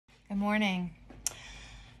Good morning.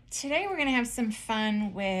 Today we're going to have some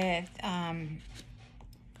fun with a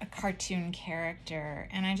cartoon character,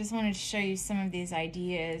 and I just wanted to show you some of these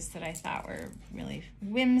ideas that I thought were really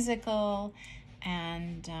whimsical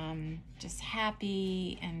and just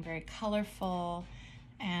happy and very colorful,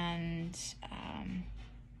 and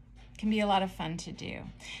can be a lot of fun to do.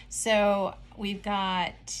 So we've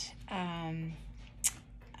got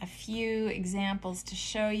a few examples to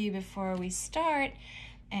show you before we start.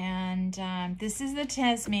 And this is the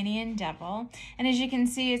Tasmanian devil. And as you can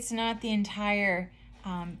see, it's not the entire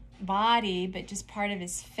body, but just part of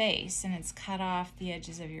his face, and it's cut off the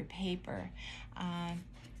edges of your paper.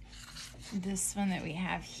 This one that we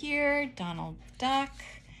have here, Donald Duck,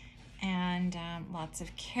 and lots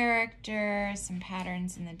of character, some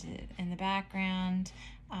patterns in the background.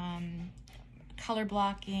 Color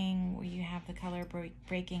blocking, where you have the color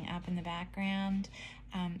breaking up in the background,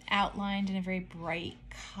 outlined in a very bright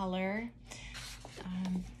color.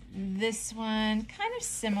 This one, kind of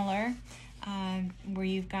similar, where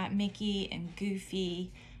you've got Mickey and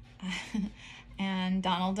Goofy and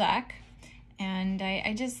Donald Duck. And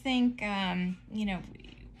I just think, you know,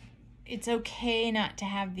 it's okay not to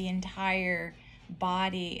have the entire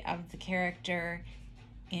body of the character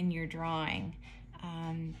in your drawing.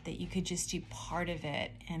 That you could just do part of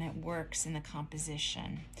it and it works in the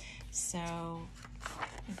composition. So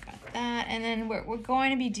we've got that, and then what we're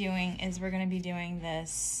going to be doing is we're going to be doing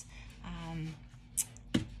this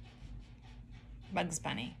Bugs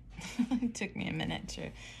Bunny. It took me a minute to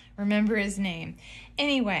remember his name.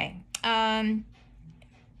 Anyway,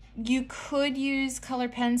 you could use color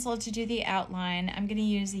pencil to do the outline. I'm going to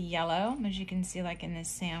use a yellow, as you can see, like in this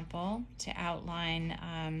sample, to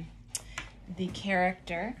outline the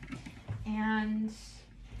character. And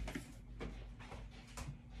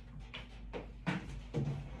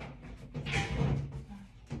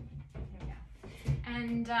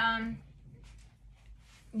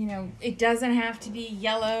you know, it doesn't have to be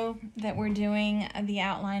yellow that we're doing the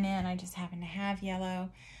outline in. I just happen to have yellow.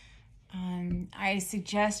 I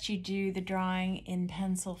suggest you do the drawing in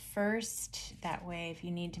pencil first. That way, if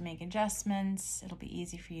you need to make adjustments, it'll be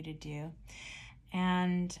easy for you to do.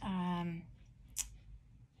 And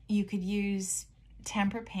you could use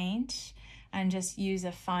tempera paint and just use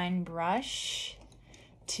a fine brush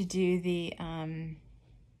to do the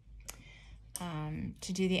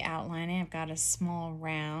outlining. I've got a small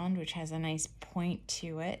round which has a nice point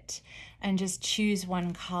to it, and just choose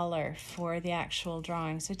one color for the actual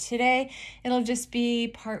drawing. So today it'll just be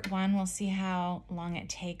part one. We'll see how long it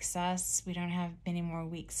takes us. We don't have many more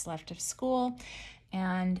weeks left of school,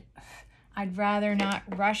 and I'd rather not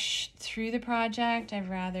rush through the project. I'd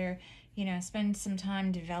rather, you know, spend some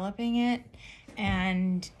time developing it,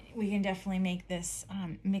 and we can definitely make this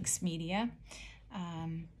mixed media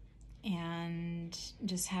and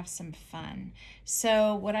just have some fun.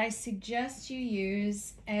 So what I suggest you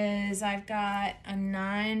use is, I've got a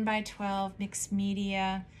 9x12 mixed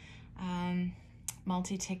media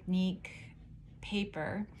multi-technique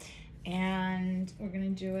paper, and we're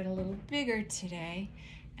going to do it a little bigger today.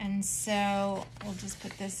 And so we'll just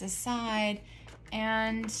put this aside,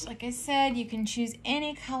 and like I said, you can choose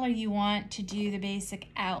any color you want to do the basic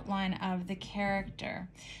outline of the character.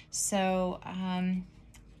 So I'm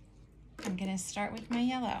gonna start with my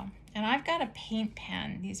yellow, and I've got a paint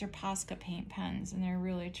pen. These are Posca paint pens, and they're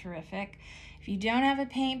really terrific. If you don't have a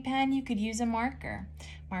paint pen, you could use a marker.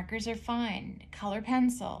 Markers are fine. Color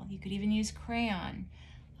pencil, you could even use crayon.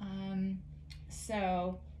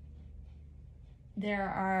 So there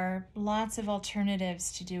are lots of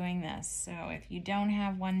alternatives to doing this. So if you don't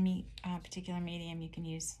have one particular medium, you can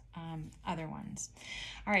use other ones.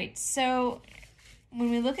 All right, so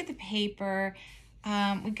when we look at the paper,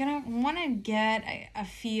 we're gonna wanna get a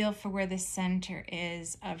feel for where the center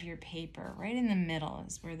is of your paper. Right in the middle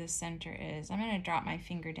is where the center is. I'm gonna drop my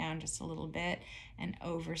finger down just a little bit and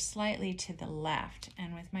over slightly to the left.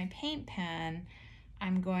 And with my paint pen,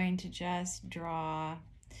 I'm going to just draw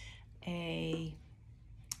a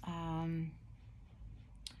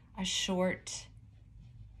short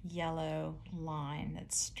yellow line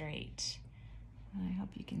that's straight. And I hope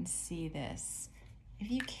you can see this.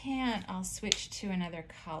 If you can't, I'll switch to another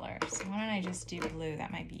color. So why don't I just do blue?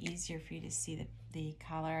 That might be easier for you to see the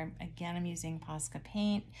color. Again, I'm using Posca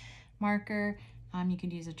paint marker. You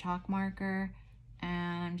could use a chalk marker,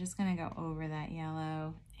 and I'm just gonna go over that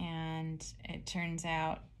yellow. And it turns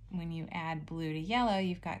out when you add blue to yellow,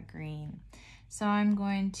 you've got green. So I'm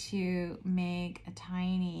going to make a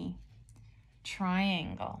tiny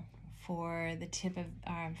triangle for the tip of,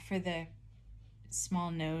 for the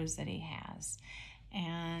small nose that he has.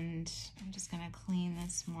 And I'm just going to clean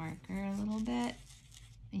this marker a little bit.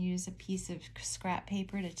 Use a piece of scrap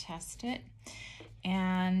paper to test it.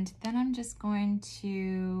 And then I'm just going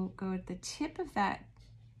to go at the tip of that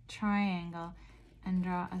triangle and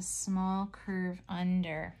draw a small curve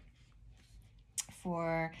under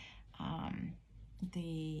for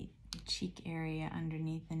the cheek area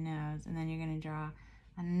underneath the nose. And then you're going to draw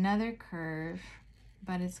another curve,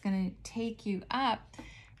 but it's going to take you up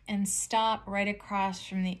and stop right across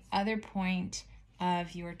from the other point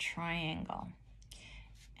of your triangle.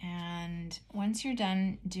 And once you're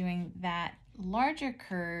done doing that larger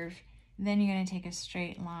curve, then you're going to take a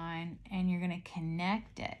straight line and you're going to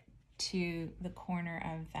connect it to the corner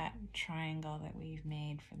of that triangle that we've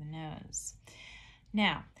made for the nose.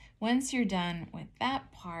 Now, once you're done with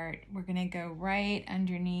that part, we're going to go right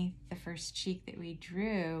underneath the first cheek that we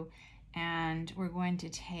drew, and we're going to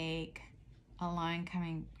take a line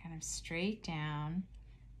coming kind of straight down,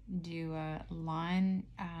 do a line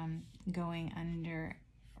going under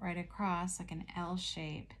right across like an L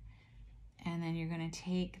shape, and then you're going to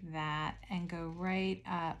take that and go right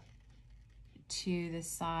up to the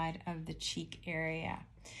side of the cheek area.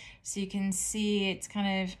 So you can see it's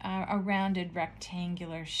kind of a rounded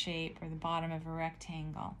rectangular shape, or the bottom of a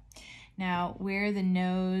rectangle. Now, where the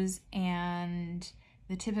nose and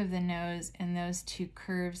the tip of the nose and those two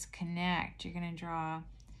curves connect, you're going to draw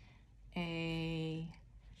a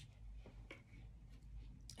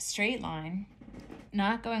straight line,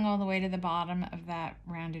 not going all the way to the bottom of that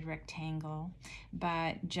rounded rectangle,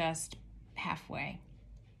 but just halfway.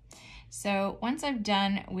 So once I've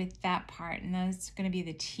done with that part, and that's going to be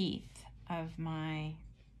the teeth of my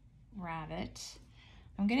rabbit,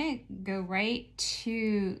 I'm going to go right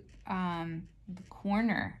to the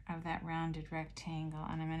corner of that rounded rectangle,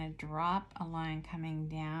 and I'm going to drop a line coming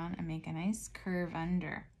down and make a nice curve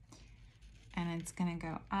under. And it's going to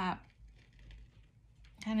go up,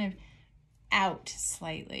 kind of out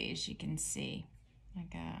slightly, as you can see,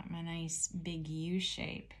 like a nice big U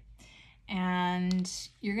shape. And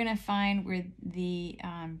you're going to find where the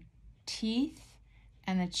teeth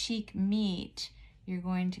and the cheek meet, you're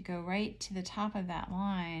going to go right to the top of that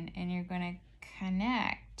line, and you're going to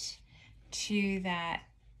connect to that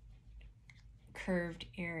curved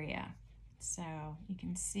area. So you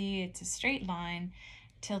can see it's a straight line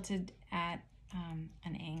tilted at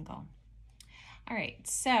an angle. All right,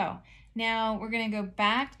 so now we're going to go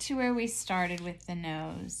back to where we started with the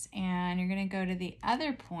nose, and you're going to go to the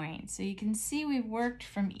other point. So you can see we've worked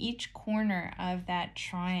from each corner of that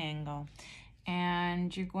triangle,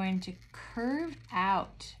 and you're going to curve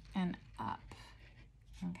out and up.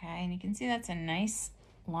 Okay, and you can see that's a nice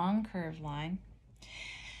long curved line.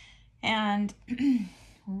 And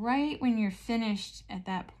right when you're finished at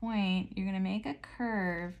that point, you're going to make a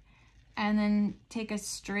curve and then take a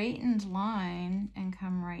straightened line and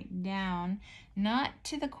come right down, not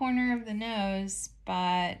to the corner of the nose,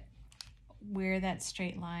 but where that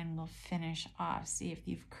straight line will finish off. See, if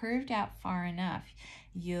you've curved out far enough,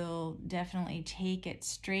 you'll definitely take it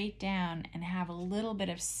straight down and have a little bit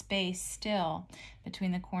of space still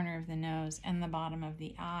between the corner of the nose and the bottom of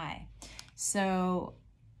the eye. So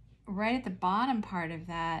right at the bottom part of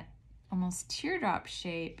that almost teardrop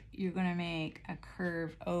shape, you're going to make a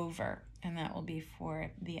curve over, and that will be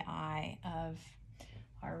for the eye of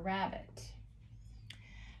our rabbit.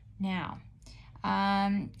 Now,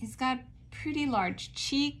 he's got pretty large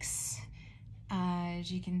cheeks,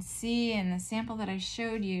 as you can see in the sample that I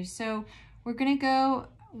showed you. So we're going to go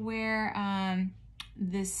where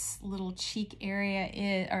this little cheek area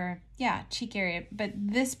is, or yeah, cheek area, but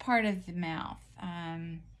this part of the mouth.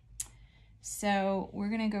 So we're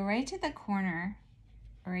going to go right to the corner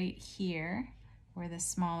right here where the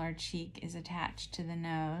smaller cheek is attached to the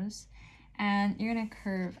nose, and you're going to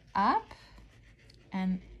curve up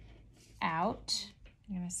and out.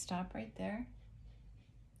 I'm going to stop right there.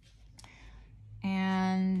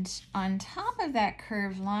 And on top of that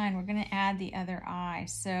curved line, we're going to add the other eye.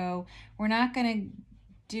 So we're not going to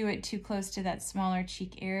do it too close to that smaller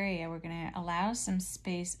cheek area. We're going to allow some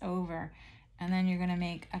space over, and then you're going to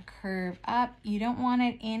make a curve up. You don't want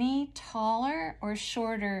it any taller or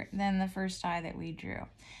shorter than the first eye that we drew.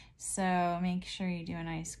 So make sure you do a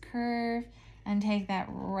nice curve and take that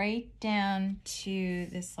right down to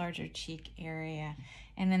this larger cheek area.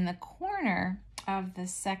 And in the corner of the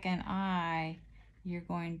second eye, you're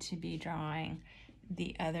going to be drawing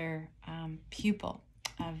the other pupil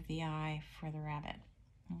of the eye for the rabbit.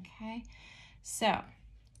 Okay, so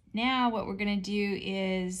now what we're going to do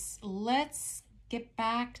is let's get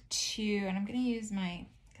back to, and I'm going to use my,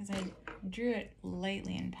 because I drew it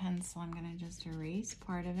lightly in pencil, I'm going to just erase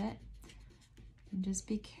part of it. And just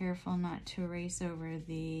be careful not to erase over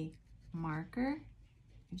the marker.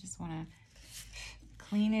 You just want to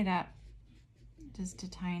clean it up just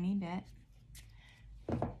a tiny bit.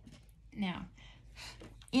 Now,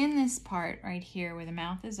 in this part right here where the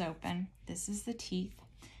mouth is open, this is the teeth.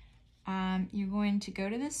 You're going to go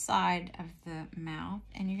to the side of the mouth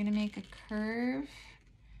and you're going to make a curve,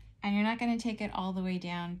 and you're not going to take it all the way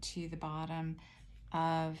down to the bottom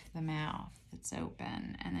of the mouth that's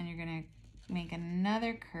open. And then you're going to make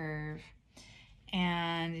another curve,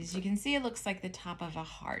 and as you can see, it looks like the top of a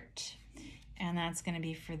heart, and that's going to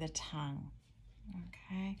be for the tongue.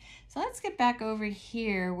 Okay, so let's get back over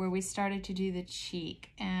here where we started to do the cheek,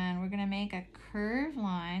 and we're going to make a curved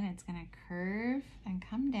line. It's going to curve and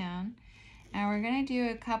come down, and we're going to do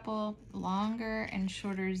a couple longer and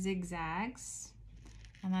shorter zigzags,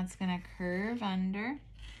 and that's going to curve under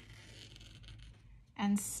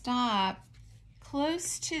and stop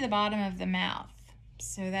close to the bottom of the mouth.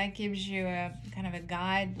 So that gives you a kind of a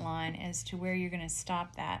guideline as to where you're going to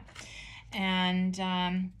stop that. And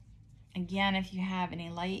again, if you have any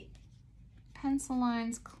light pencil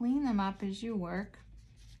lines, clean them up as you work.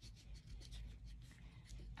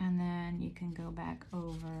 And then you can go back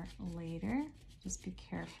over later. Just be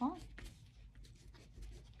careful.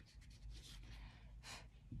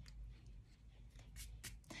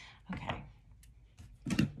 Okay.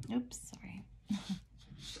 Oops, sorry.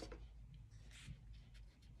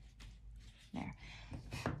 There.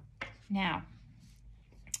 Now,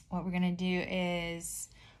 what we're going to do is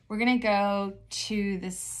we're going to go to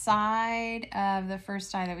the side of the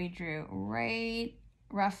first eye that we drew, right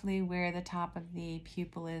roughly where the top of the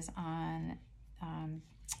pupil is on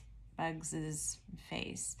Bugs's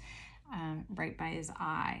face, right by his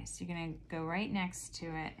eye. So you're going to go right next to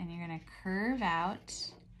it, and you're going to curve out,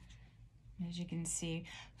 as you can see,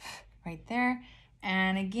 right there.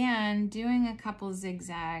 And again, doing a couple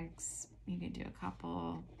zigzags. You could do a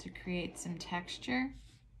couple to create some texture,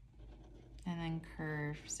 and then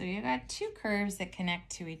curve. So you've got two curves that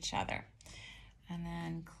connect to each other. And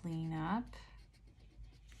then clean up.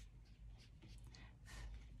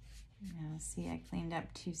 Now see, I cleaned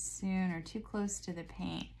up too soon or too close to the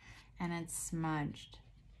paint, and it's smudged,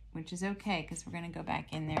 which is okay because we're going to go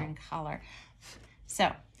back in there and color.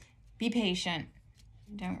 So be patient,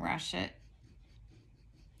 don't rush it,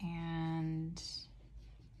 and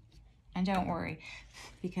don't worry,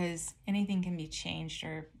 because anything can be changed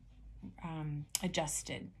or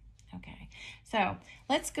adjusted. Okay, so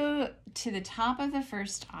let's go to the top of the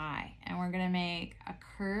first eye, and we're going to make a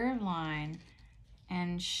curved line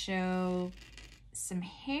and show some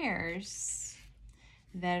hairs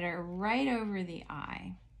that are right over the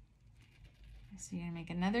eye. So you're going to make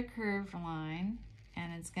another curved line,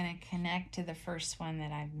 and it's going to connect to the first one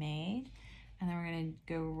that I've made. And then we're going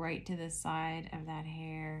to go right to the side of that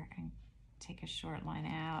hair and take a short line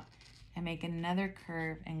out and make another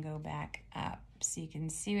curve and go back up. So you can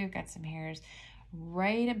see we've got some hairs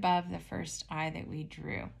right above the first eye that we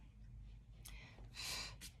drew.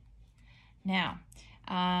 Now,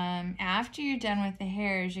 after you're done with the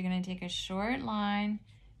hairs, you're going to take a short line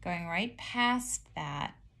going right past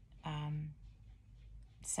that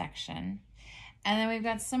section. And then we've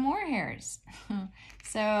got some more hairs.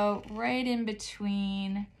 So right in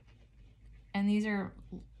between, and these are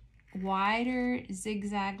wider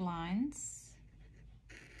zigzag lines.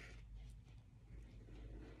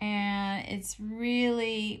 And it's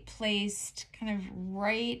really placed kind of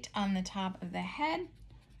right on the top of the head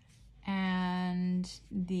and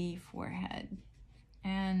the forehead,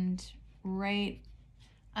 and right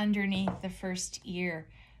underneath the first ear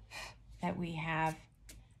that we have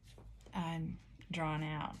drawn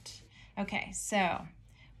out. Okay, so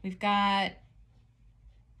we've got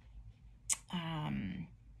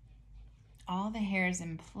all the hairs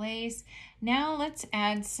in place. Now let's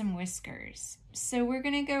add some whiskers. So we're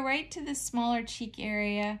going to go right to the smaller cheek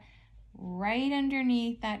area, right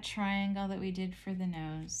underneath that triangle that we did for the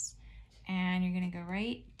nose. And you're going to go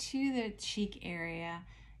right to the cheek area,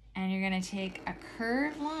 and you're going to take a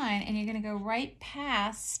curved line, and you're going to go right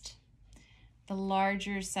past the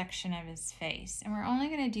larger section of his face. And we're only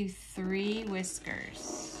going to do 3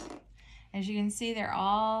 whiskers. As you can see, they're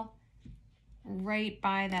all right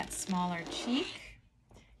by that smaller cheek.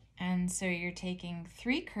 And so you're taking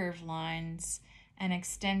 3 curved lines and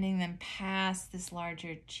extending them past this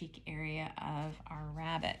larger cheek area of our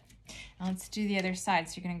rabbit. Now let's do the other side.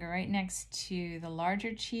 So you're going to go right next to the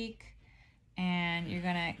larger cheek, and you're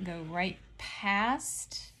going to go right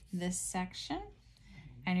past this section,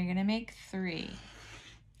 and you're going to make 3.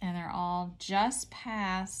 And they're all just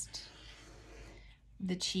past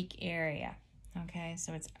the cheek area. Okay,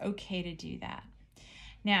 so it's okay to do that.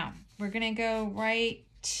 Now, we're going to go right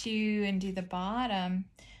to and do the bottom,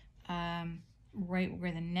 right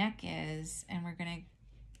where the neck is, and we're going to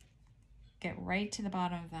get right to the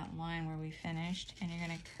bottom of that line where we finished, and you're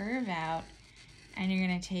going to curve out, and you're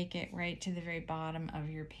going to take it right to the very bottom of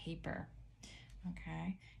your paper.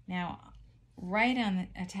 Okay, now right on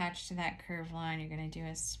attached to that curved line, you're going to do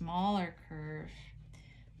a smaller curve,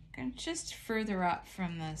 just further up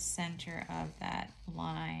from the center of that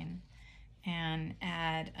line, and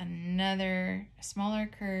add another smaller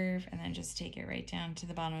curve, and then just take it right down to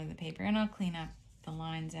the bottom of the paper. And I'll clean up the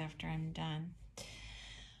lines after I'm done.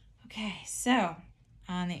 Okay, so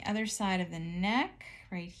on the other side of the neck,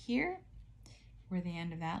 right here, where the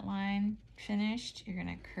end of that line finished, you're going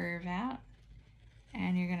to curve out,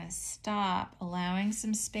 and you're going to stop, allowing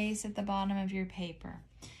some space at the bottom of your paper.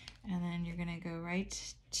 And then you're going to go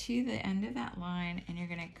right to the end of that line, and you're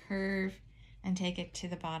going to curve and take it to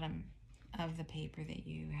the bottom of the paper that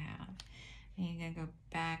you have. And you're going to go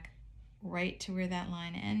back right to where that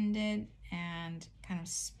line ended and kind of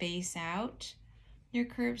space out your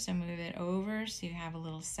curve. So move it over so you have a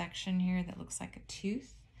little section here that looks like a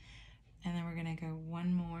tooth. And then we're going to go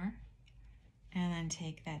one more, and then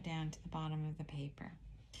take that down to the bottom of the paper.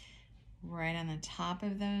 Right on the top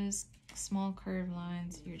of those small curved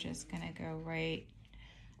lines, you're just going to go right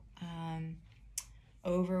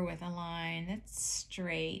over with a line that's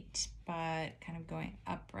straight, but kind of going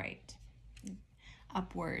upwards,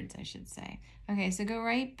 I should say. Okay, so go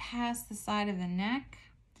right past the side of the neck.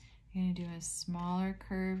 You're going to do a smaller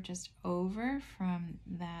curve just over from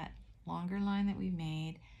that longer line that we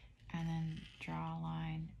made, and then draw a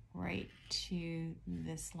line right to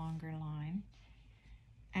this longer line.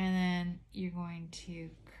 And then you're going to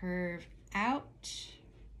curve out,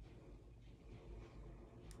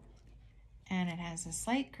 and it has a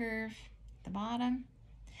slight curve at the bottom.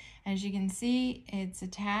 As you can see, it's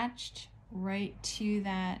attached right to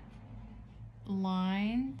that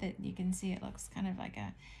line that you can see. It looks kind of like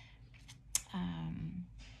a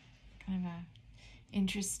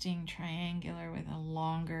interesting triangular with a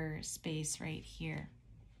longer space right here.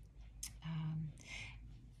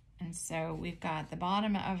 And so we've got the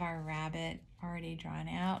bottom of our rabbit already drawn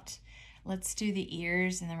out. Let's do the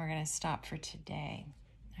ears, and then we're going to stop for today.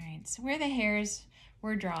 All right, so where the hairs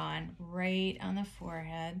were drawn, right on the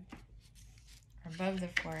forehead, or above the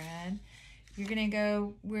forehead, you're going to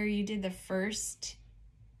go where you did the first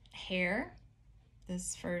hair,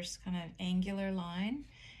 this first kind of angular line,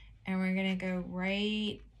 and we're going to go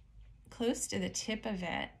right close to the tip of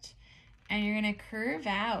it, and you're going to curve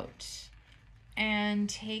out and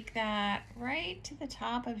take that right to the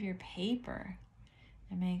top of your paper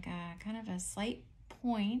and make a kind of a slight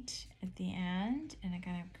point at the end, and it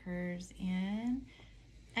kind of curves in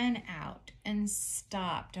and out and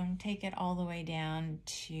stop. Don't take it all the way down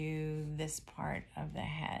to this part of the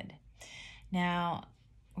head. Now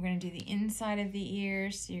we're going to do the inside of the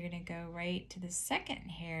ear, so you're going to go right to the second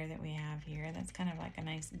hair that we have here. That's kind of like a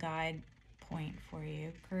nice guide point for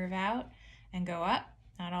you. Curve out and go up,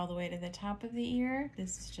 not all the way to the top of the ear.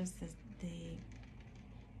 This is just the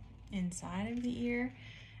inside of the ear.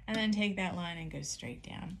 And then take that line and go straight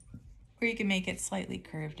down. Or you can make it slightly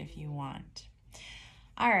curved if you want.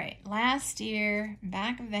 All right, last ear,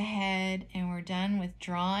 back of the head, and we're done with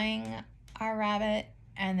drawing our rabbit.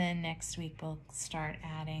 And then next week we'll start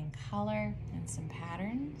adding color and some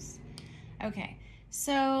patterns. Okay,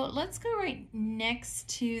 so let's go right next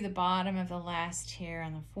to the bottom of the last hair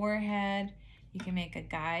on the forehead. You can make a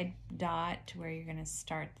guide dot to where you're going to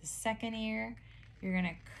start the second ear. You're going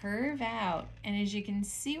to curve out, and as you can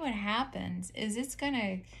see, what happens is it's going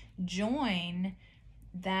to join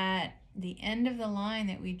the end of the line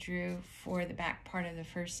that we drew for the back part of the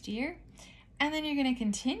first ear, and then you're going to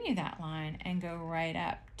continue that line and go right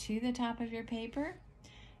up to the top of your paper,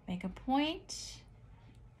 make a point,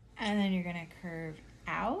 and then you're going to curve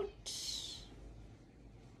out,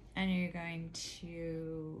 and you're going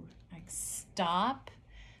to stop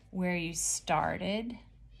where you started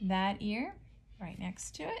that ear, right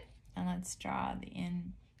next to it. And let's draw the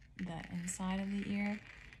inside of the ear.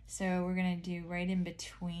 So we're going to do right in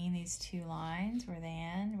between these two lines where they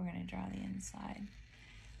end, we're going to draw the inside.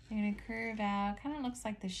 You're going to curve out, kind of looks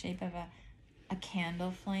like the shape of a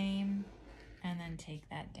candle flame, and then take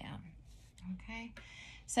that down. Okay,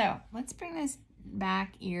 so let's bring this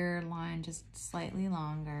back ear line just slightly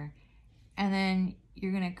longer, and then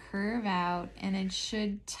you're going to curve out, and it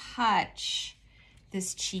should touch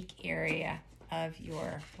this cheek area of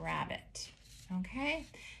your rabbit. Okay,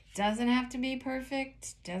 doesn't have to be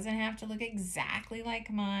perfect, doesn't have to look exactly like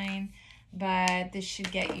mine, but this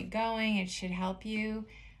should get you going. It should help you,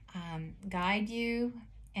 guide you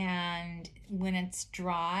And when it's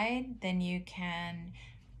dried, then you can,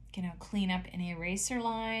 clean up any eraser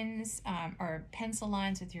lines or pencil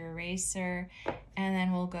lines with your eraser. And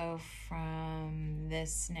then we'll go from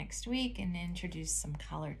this next week and introduce some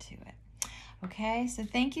color to it. Okay, so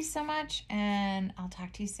thank you so much, and I'll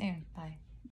talk to you soon. Bye.